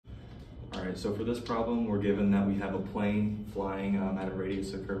All right, so for this problem, we're given that we have a plane flying at a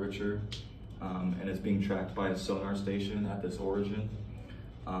radius of curvature, and it's being tracked by a sonar station at this origin.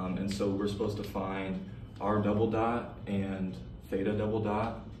 And so we're supposed to find r double dot and theta double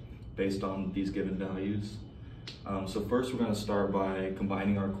dot based on these given values. So first we're going to start by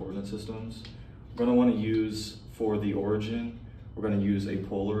combining our coordinate systems. We're going to want to use, for the origin, we're going to use a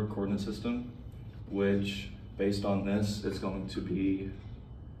polar coordinate system, which based on this, it's going to be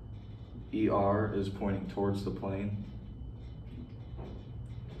ER is pointing towards the plane.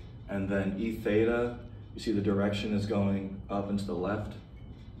 And then E theta, you see the direction is going up and to the left.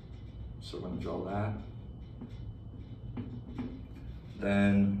 So we're going to draw that.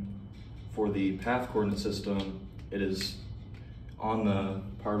 Then for the path coordinate system, it is on the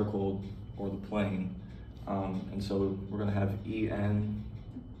particle or the plane. And so we're going to have EN,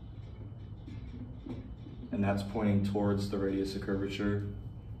 and that's pointing towards the radius of curvature.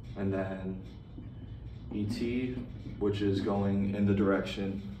 And then ET, which is going in the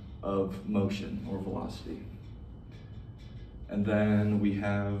direction of motion or velocity. And then we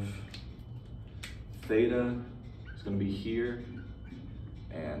have theta, it's going to be here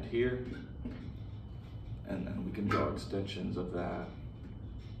and here. And then we can draw extensions of that.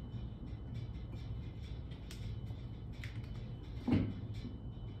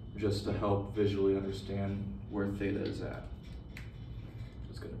 Just to help visually understand where theta is at.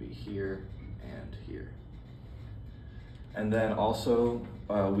 It's going to be here and here. And then also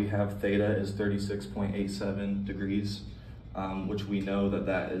we have theta is 36.87 degrees, which we know that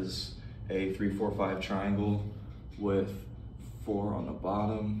that is a 3, 4, 5 triangle with 4 on the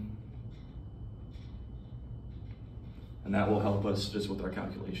bottom. And that will help us just with our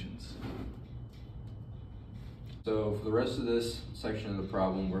calculations. So for the rest of this section of the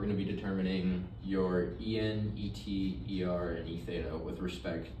problem, we're going to be determining your EN, ET, ER, and E theta with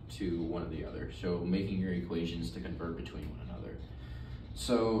respect to one or the other. So making your equations to convert between one another.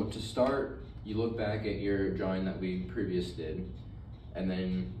 So to start, you look back at your drawing that we previously did, and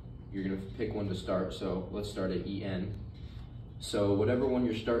then you're going to pick one to start. So let's start at EN. So whatever one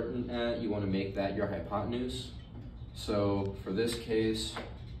you're starting at, you want to make that your hypotenuse. So for this case,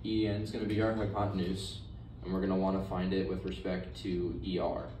 EN is going to be our hypotenuse, and we're going to want to find it with respect to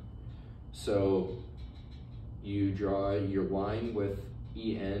ER. So you draw your line with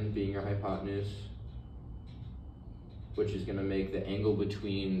EN being your hypotenuse, which is going to make the angle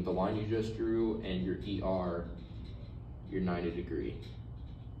between the line you just drew and your ER your 90 degree.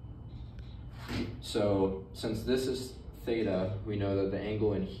 So since this is theta, we know that the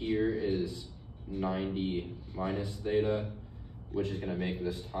angle in here is 90 minus theta, which is going to make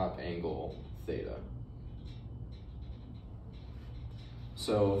this top angle theta.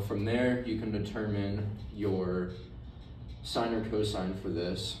 So from there, you can determine your sine or cosine for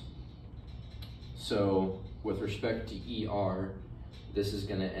this. So with respect to ER, this is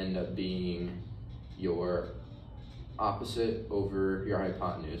going to end up being your opposite over your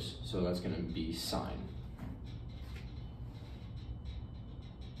hypotenuse. So that's going to be sine.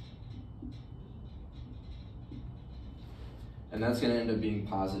 And that's going to end up being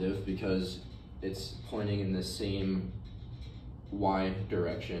positive because it's pointing in the same Y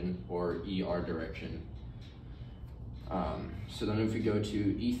direction or ER direction. So then if we go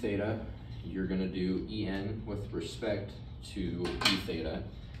to E theta, you're going to do EN with respect to E theta.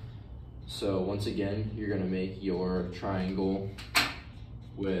 So once again, you're going to make your triangle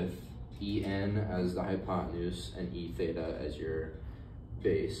with EN as the hypotenuse and E theta as your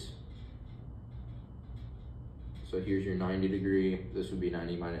base. So here's your 90 degree, this would be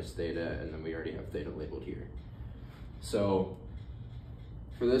 90 minus theta, and then we already have theta labeled here. So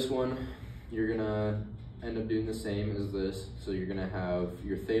for this one, you're gonna end up doing the same as this. So you're gonna have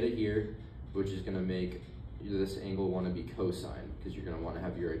your theta here, which is gonna make this angle wanna be cosine, because you're gonna wanna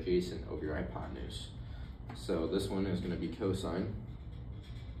have your adjacent over your hypotenuse. So this one is gonna be cosine.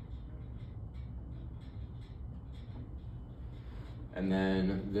 And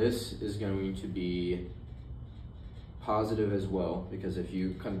then this is going to be positive as well, because if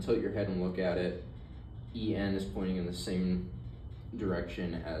you kind of tilt your head and look at it, EN is pointing in the same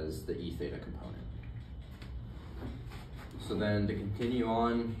direction as the E theta component. So then to continue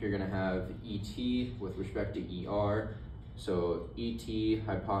on, you're going to have ET with respect to ER. So ET,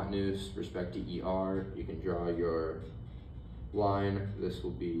 hypotenuse, respect to ER, you can draw your line. This will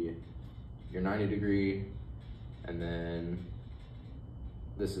be your 90 degree, and then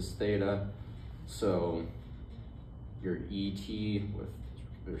this is theta. So your ET with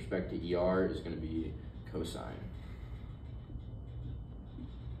respect to ER is going to be cosine.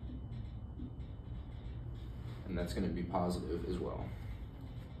 And that's going to be positive as well.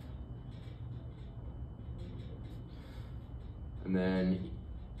 And then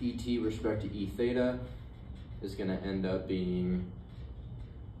ET respect to E theta is gonna end up being,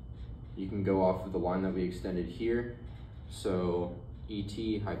 you can go off of the line that we extended here. So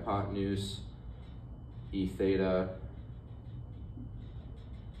ET hypotenuse, E theta,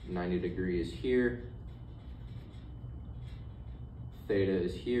 90 degrees here, theta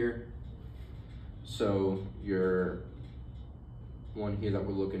is here. So your one here that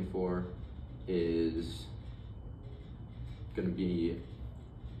we're looking for is gonna be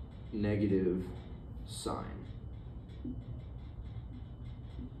negative sine.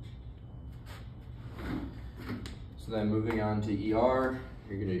 So then moving on to ER,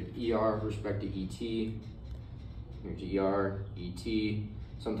 you're gonna do ER with respect to ET, you're to ER, ET.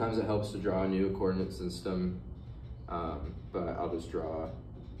 Sometimes it helps to draw a new coordinate system, but I'll just draw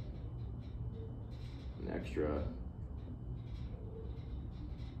an extra,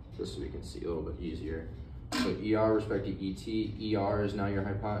 just so we can see a little bit easier. So ER with respect to ET, ER is now your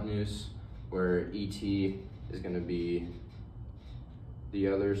hypotenuse, where ET is gonna be the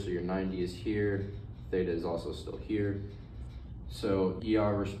other, so your 90 is here, theta is also still here. So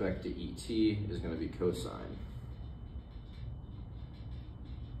ER with respect to ET is gonna be cosine.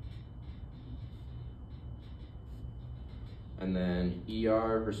 And then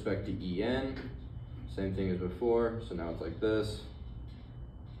ER with respect to EN, same thing as before, so now it's like this.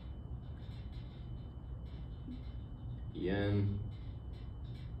 EN,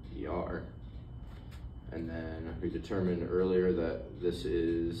 ER. And then we determined earlier that this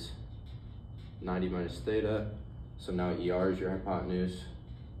is 90 minus theta. So now ER is your hypotenuse.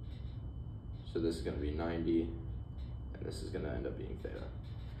 So this is gonna be 90, and this is gonna end up being theta.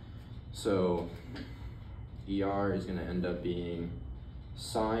 So ER is gonna end up being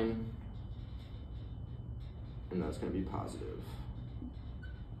sine, and that's gonna be positive.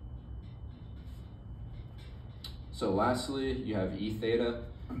 So lastly, you have E theta.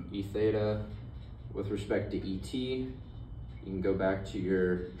 E theta with respect to ET, you can go back to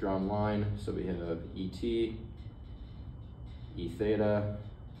your drawn line. So we have ET, E theta,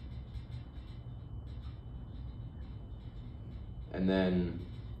 and then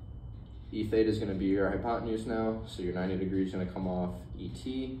E theta is gonna be your hypotenuse now. So your 90 degrees is gonna come off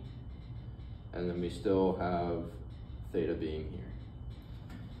ET, and then we still have theta being here.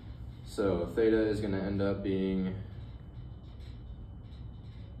 So theta is gonna end up being,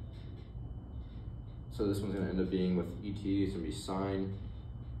 so this one's gonna end up being with ET, it's gonna be sine.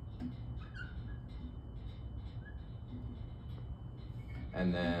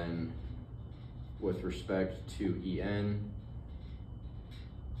 And then with respect to EN,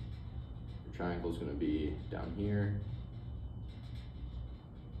 the triangle is gonna be down here,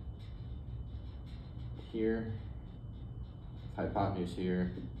 here, hypotenuse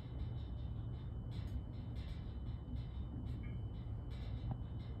here,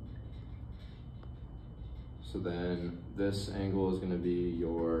 so then this angle is going to be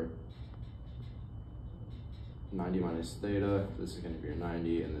your 90 minus theta, this is going to be your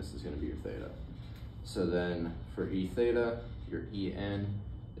 90, and this is going to be your theta. So then for E theta, your EN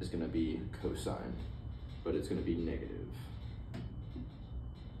is going to be cosine, but it's going to be negative.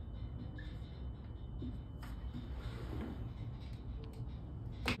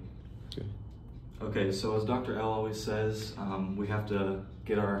 Okay, so as Dr. L always says, we have to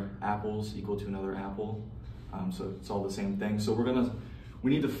get our apples equal to another apple. So it's all the same thing. So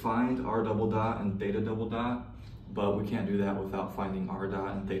we need to find r double dot and theta double dot, but we can't do that without finding r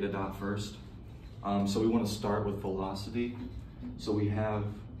dot and theta dot first. So we want to start with velocity. So we have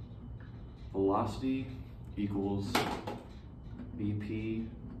velocity equals VP,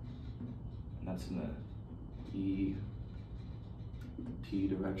 and that's in the ET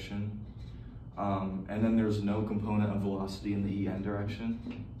direction. And then there's no component of velocity in the EN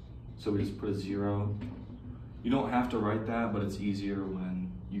direction. So we just put a 0. You don't have to write that, but it's easier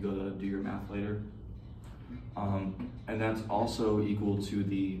when you go to do your math later. And that's also equal to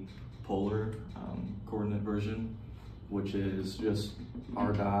the polar coordinate version, which is just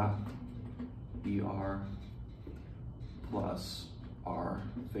r dot ER plus r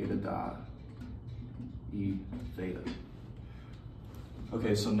theta dot E theta.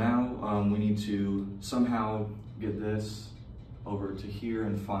 Okay, so now we need to somehow get this over to here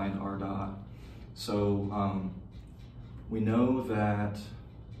and find r dot. So we know that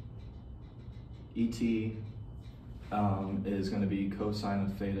ET is going to be cosine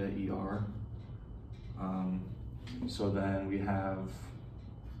of theta ER. So then we have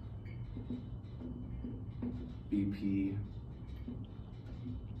BP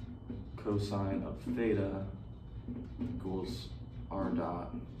cosine of theta equals r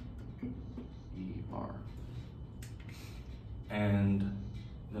dot ER. and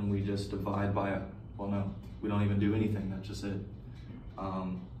then we just divide by it. Well, no, we don't even do anything, that's just it.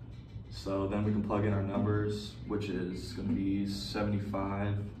 So then we can plug in our numbers, which is gonna be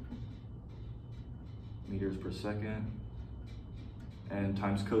 75 meters per second, and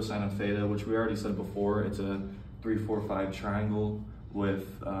times cosine of theta, which we already said before, it's a 3, 4, 5 triangle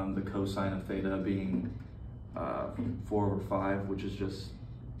with the cosine of theta being 4 over 5, which is just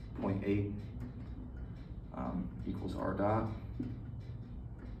 0.8, equals r dot.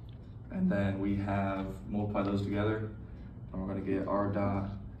 And then we have, multiply those together, and we're gonna get r dot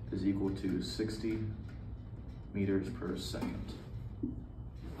is equal to 60 meters per second.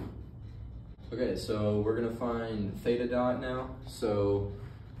 Okay, so we're gonna find theta dot now. So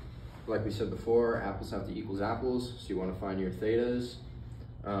like we said before, apples have to equals apples, so you wanna find your thetas.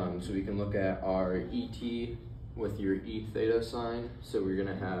 So we can look at our ET with your E theta sign. So we're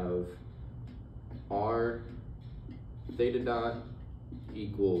gonna have R theta dot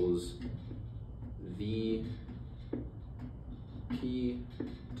equals VP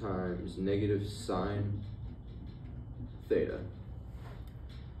times negative sine theta.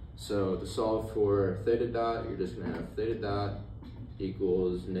 So to solve for theta dot, you're just gonna have theta dot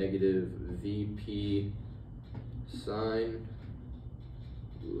equals negative VP sine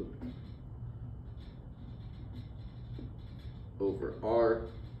over R.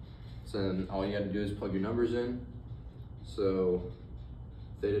 So then all you gotta do is plug your numbers in. So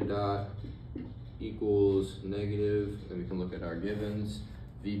theta dot equals negative, then we can look at our givens.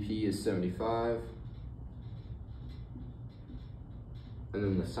 VP is 75. And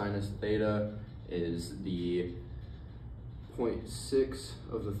then the sinus theta is the 0.6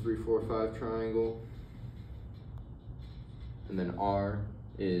 of the 3, 4, 5 triangle. And then R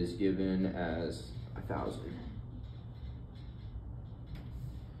is given as 1,000.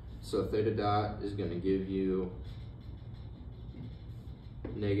 So theta dot is going to give you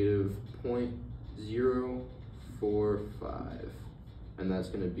negative 0.045, and that's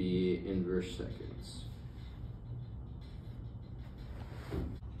going to be inverse seconds.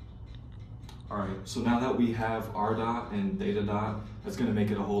 All right, so now that we have r dot and theta dot, that's gonna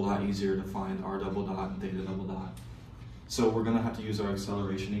make it a whole lot easier to find r double dot and theta double dot. So we're gonna have to use our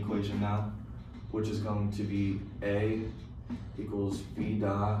acceleration equation now, which is going to be A equals v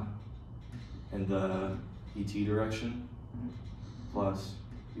dot in the ET direction plus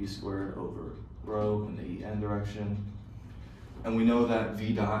v squared over rho in the EN direction. And we know that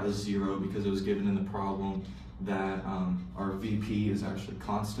v dot is 0 because it was given in the problem that our VP is actually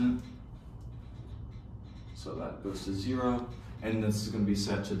constant. So that goes to 0, and this is going to be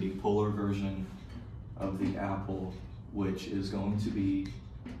set to the polar version of the apple, which is going to be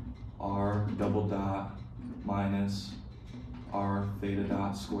r double dot minus r theta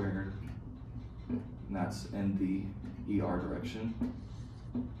dot squared, and that's in the ER direction,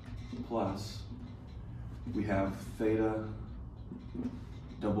 plus we have theta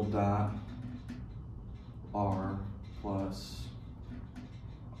double dot r plus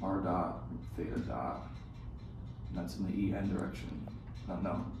r dot theta dot. And that's in the EN direction.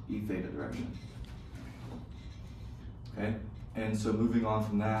 No, E theta direction. Okay, and so moving on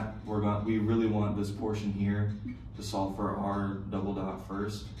from that, we really want this portion here to solve for r double dot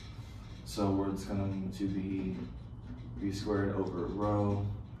first. So it's going to be v squared over rho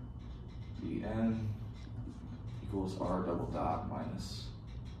EN equals r double dot minus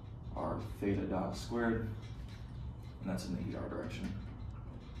r theta dot squared, and that's in the ER direction.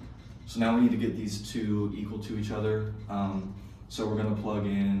 So now we need to get these two equal to each other. So we're going to plug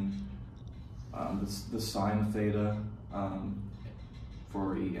in the sine of theta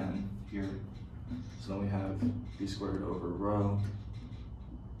for EN here. So then we have v squared over rho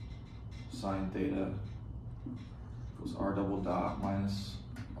sine theta equals r double dot minus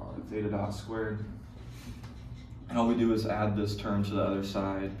r theta dot squared. And all we do is add this term to the other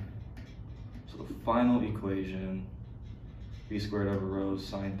side. So the final equation, v squared over rho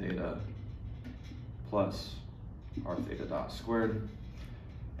sine theta plus r theta dot squared.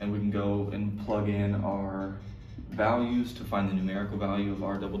 And we can go and plug in our values to find the numerical value of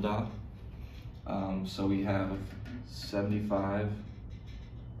r double dot. So we have 75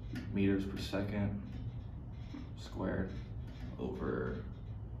 meters per second squared over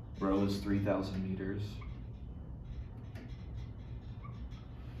rho is 3,000 meters.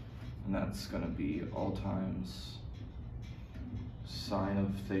 And that's going to be all times sine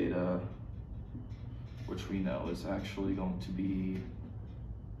of theta, which we know is actually going to be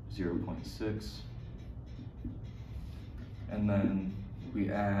 0.6. And then we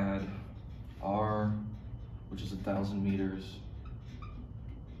add r, which is 1,000 meters,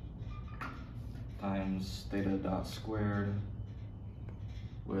 times theta dot squared,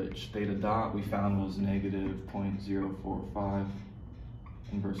 which theta dot we found was negative 0.045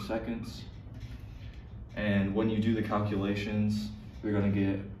 inverse seconds. And when you do the calculations, you're going to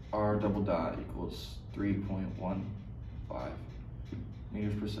get r double dot equals 3.15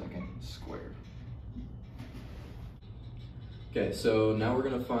 meters per second squared. Okay, so now we're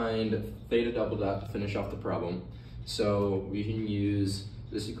gonna find theta double dot to finish off the problem. So we can use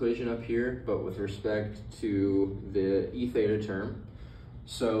this equation up here, but with respect to the e theta term.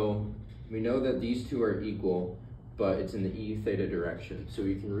 So we know that these two are equal, but it's in the e theta direction. So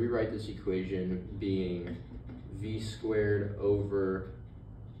we can rewrite this equation being v squared over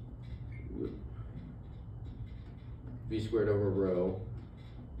rho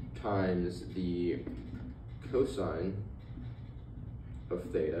times the cosine of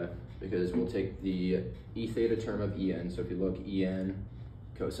theta, because we'll take the e theta term of en, so if you look, en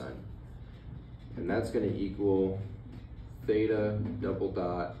cosine, and that's going to equal theta double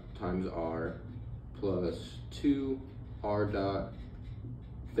dot times r plus 2 r dot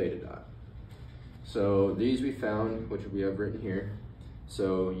theta dot. So these we found, which we have written here,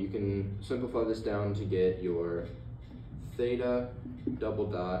 so you can simplify this down to get your theta double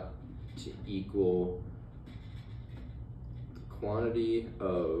dot to equal quantity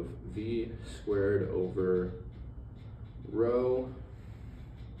of v squared over rho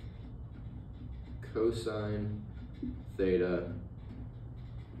cosine theta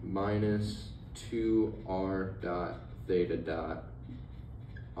minus 2r dot theta dot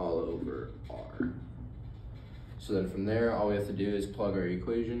all over r. So then from there, all we have to do is plug our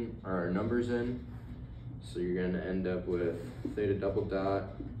equation, or our numbers in. So you're going to end up with theta double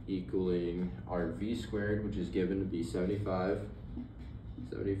dot equaling our v squared, which is given to be 75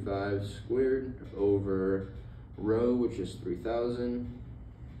 squared over rho, which is 3000,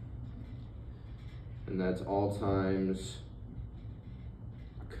 and that's all times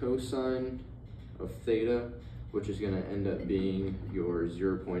cosine of theta, which is going to end up being your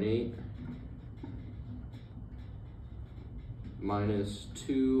 0.8 minus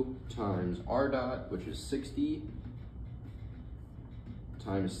 2 times r dot, which is 60,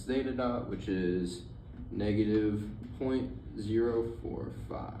 times theta dot, which is negative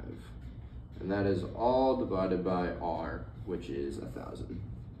 0.045. And that is all divided by r, which is 1000.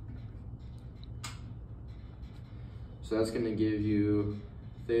 So that's going to give you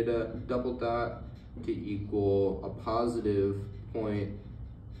theta double dot to equal a positive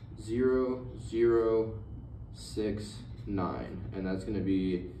 0.0069, and that's going to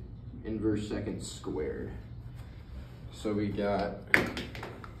be inverse seconds squared. So we got,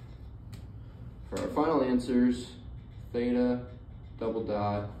 for our final answers, theta double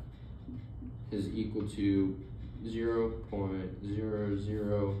dot is equal to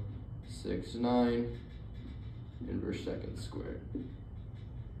 0.0069 inverse seconds squared.